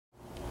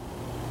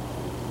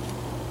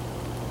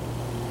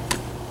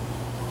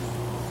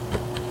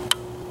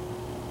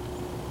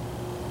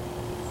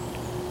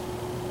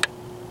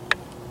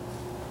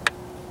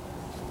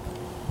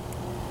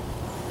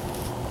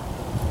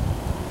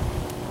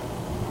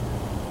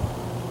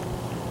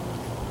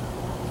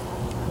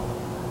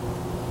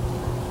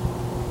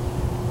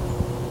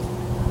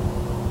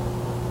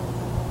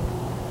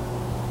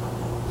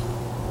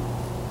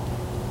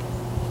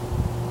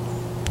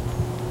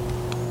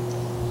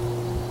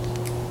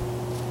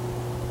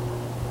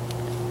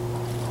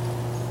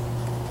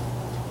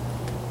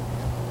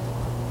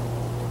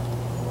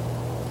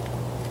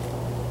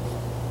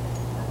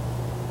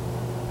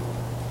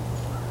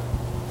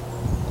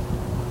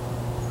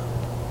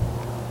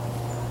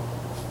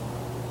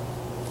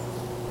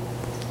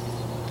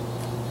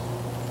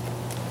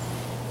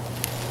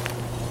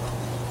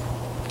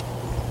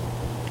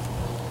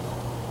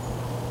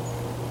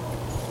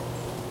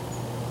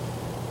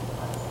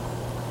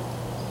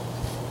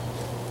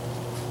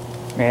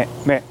Meh,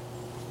 meh.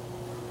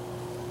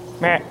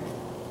 Meh.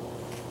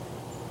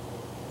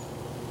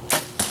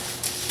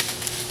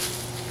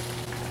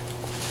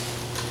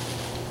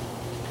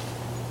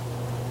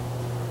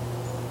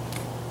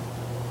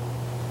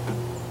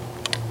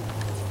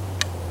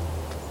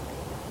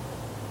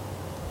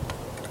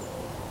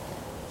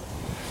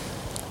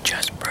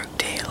 Just broke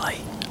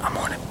daylight. I'm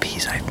on a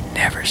piece I've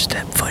never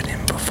stepped foot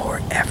in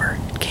before, ever.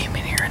 Came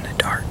in here in the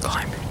dark,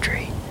 climbed a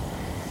tree.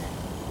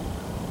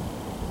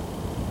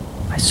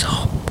 I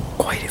saw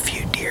quite a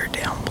few deer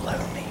down below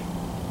me,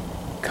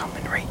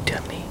 coming right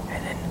to me,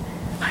 and then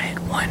I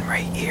had one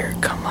right here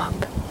come up.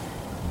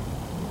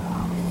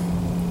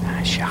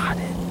 I shot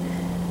it.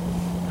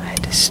 I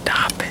had to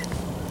stop it,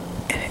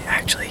 and it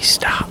actually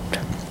stopped.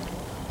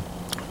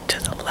 To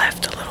the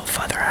left a little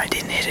further. I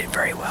didn't hit it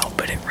very well,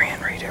 but it ran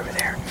right over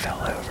there and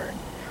fell over.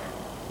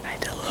 I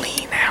had to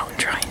lean out and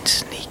try and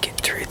sneak it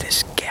through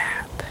this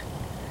gap.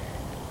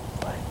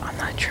 But I'm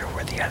not sure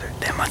where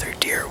them other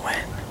deer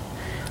went.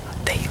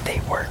 They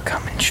were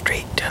coming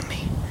straight to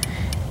me.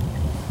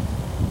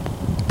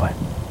 But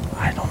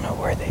I don't know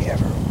where they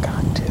ever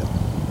got to.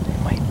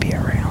 They might be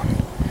around.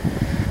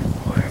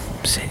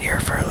 We'll sit here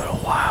for a little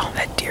while.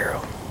 That deer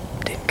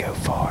didn't go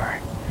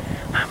far.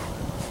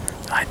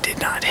 I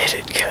did not hit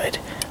it good.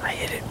 I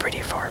hit it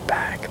pretty far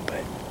back,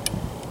 but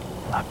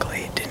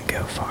luckily it didn't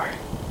go far.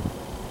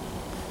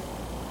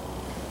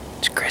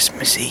 It's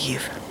Christmas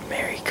Eve.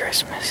 Merry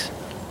Christmas.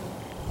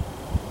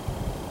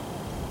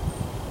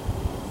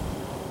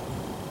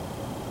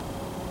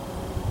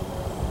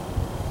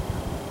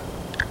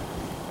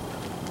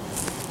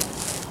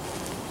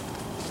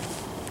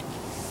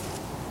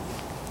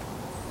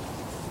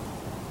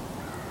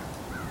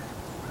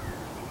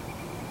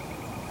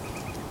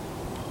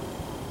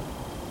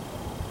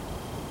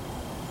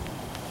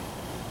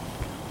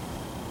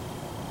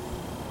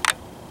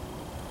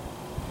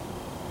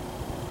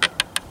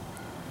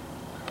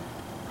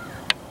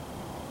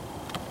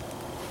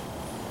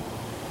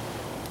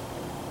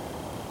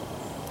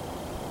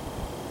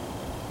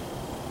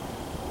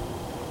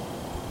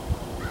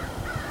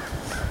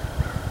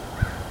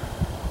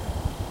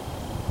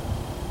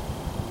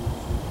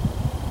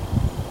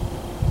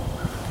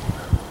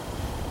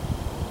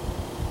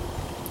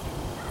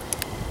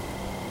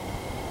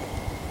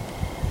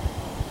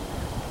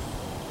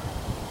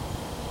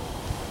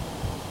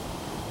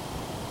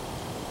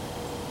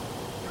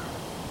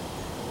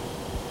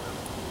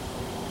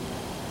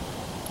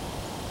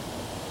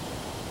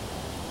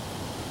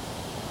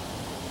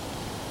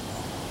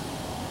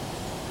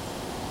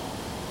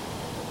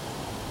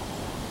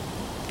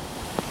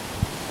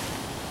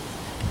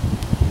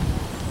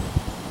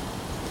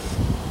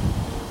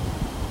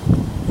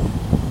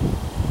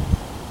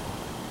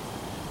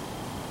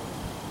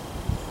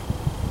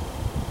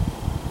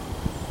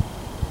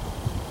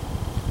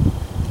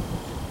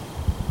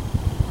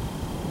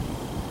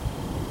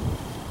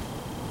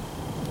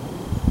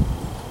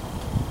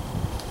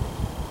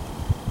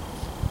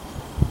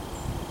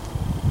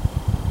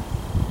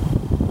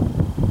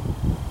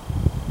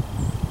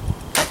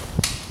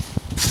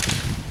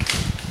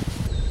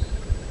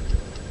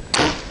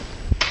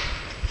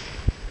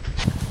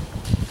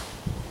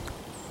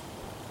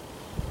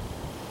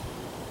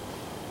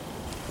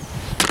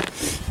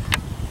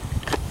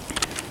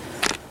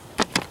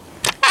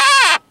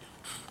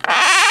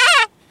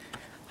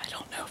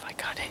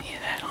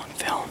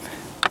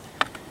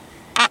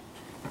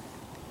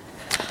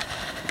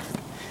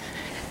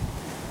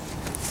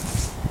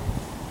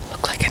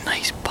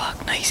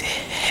 Nice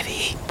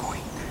heavy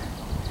 8-point.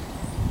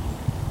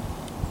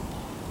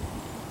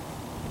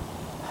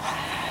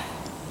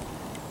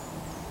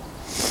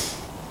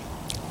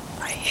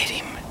 I hit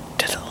him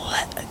to the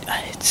left,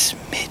 a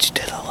smidge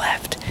to the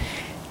left.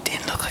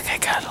 Didn't look like I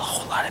got a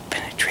whole lot of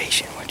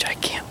penetration, which I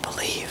can't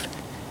believe.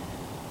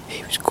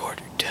 He was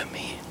quartered to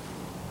me.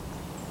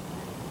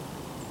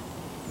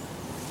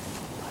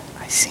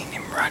 I seen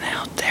him run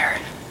out there.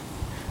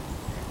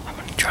 I'm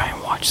gonna try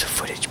and watch the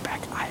footage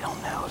back. I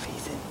don't know if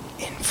he's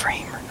in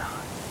frame or not.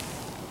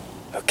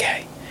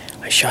 Okay,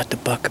 I shot the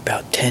buck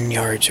about 10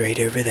 yards right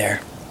over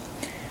there.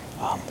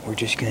 We're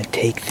just gonna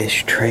take this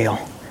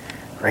trail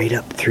right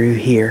up through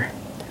here,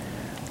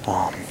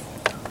 and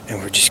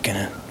we're just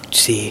gonna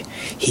see.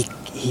 He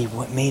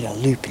made a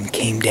loop and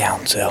came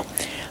down, so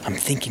I'm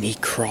thinking he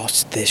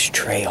crossed this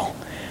trail.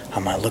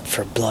 I'm gonna look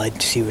for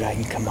blood, see what I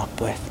can come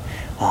up with,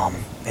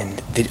 and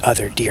the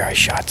other deer I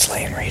shot's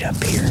laying right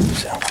up here,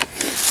 so.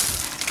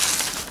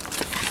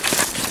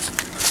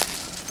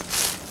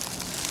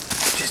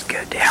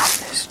 Go down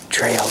this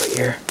trail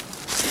here.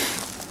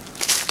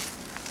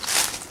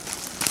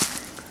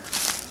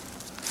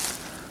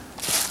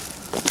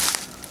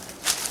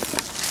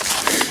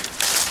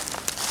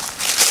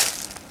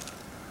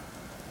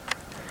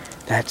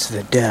 That's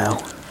the doe.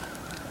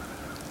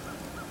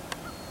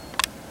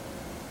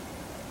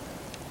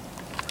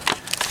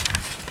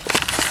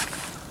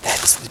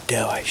 That's the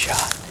doe I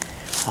shot.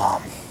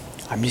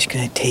 I'm just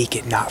gonna take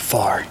it not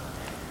far.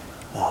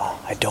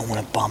 I don't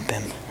want to bump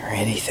him or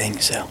anything,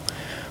 so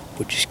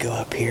we'll just go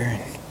up here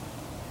and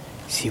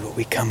See what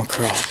we come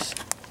across.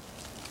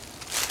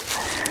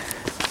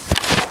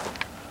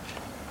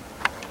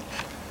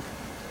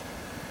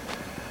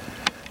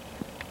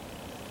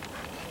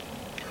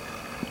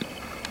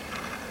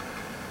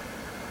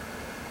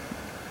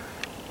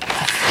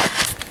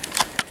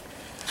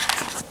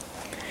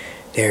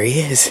 There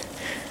he is.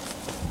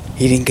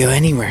 He didn't go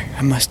anywhere.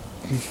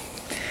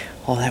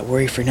 All that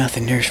worry for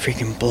nothing. There's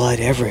freaking blood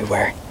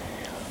everywhere.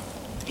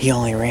 He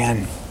only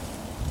ran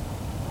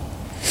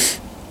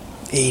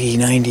 80,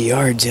 90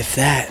 yards, if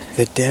that.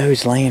 The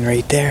doe's laying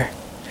right there.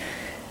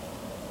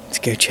 Let's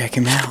go check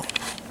him out.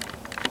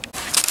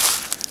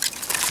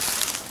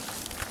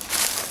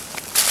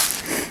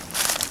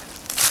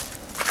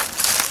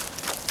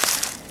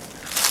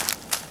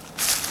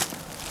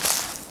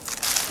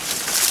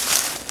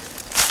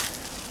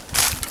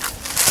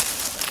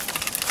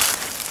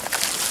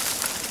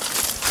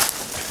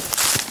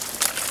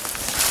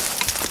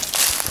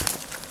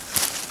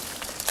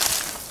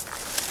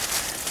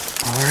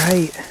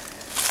 Alright.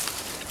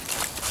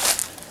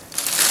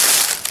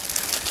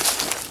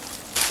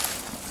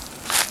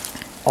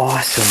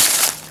 Awesome.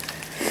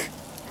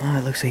 Well,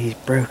 it looks like he's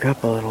broke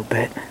up a little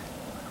bit.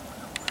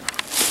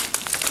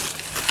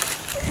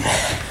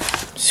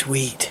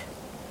 Sweet.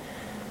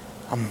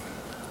 I'm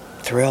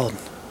thrilled.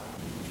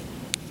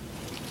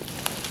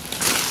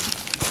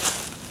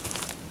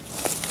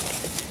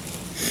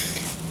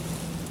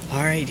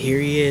 Alright, here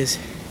he is.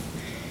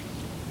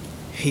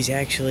 He's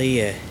actually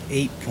a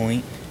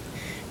 8-point.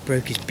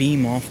 Broke his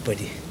beam off, but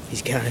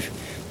he's got a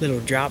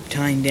little drop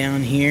tine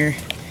down here.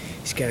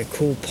 He's got a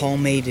cool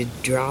palmated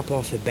drop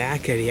off the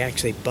back that he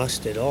actually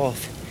busted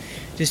off.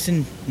 Just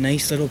a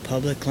nice little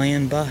public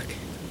land buck.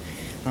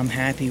 I'm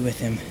happy with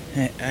him.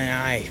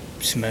 I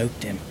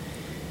smoked him.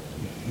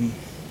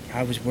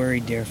 I was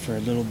worried there for a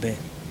little bit,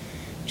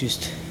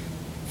 just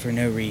for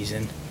no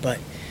reason, but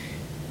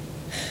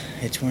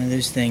it's one of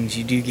those things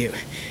you do get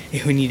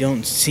when you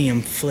don't see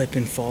him flip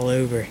and fall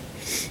over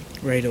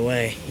right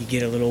away. You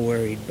get a little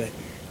worried, but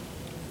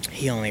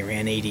he only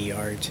ran 80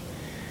 yards.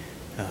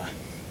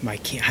 I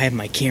have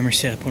my camera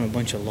set up on a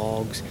bunch of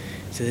logs,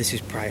 so this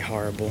is probably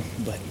horrible,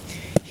 but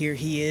here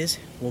he is.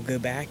 We'll go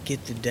back,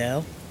 get the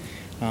doe,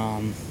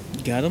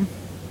 gut him,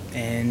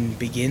 and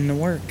begin the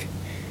work.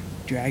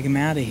 Drag him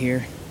out of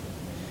here.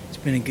 It's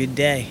been a good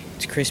day.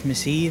 It's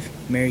Christmas Eve.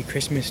 Merry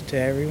Christmas to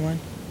everyone.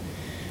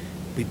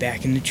 Be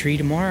back in the tree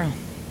tomorrow.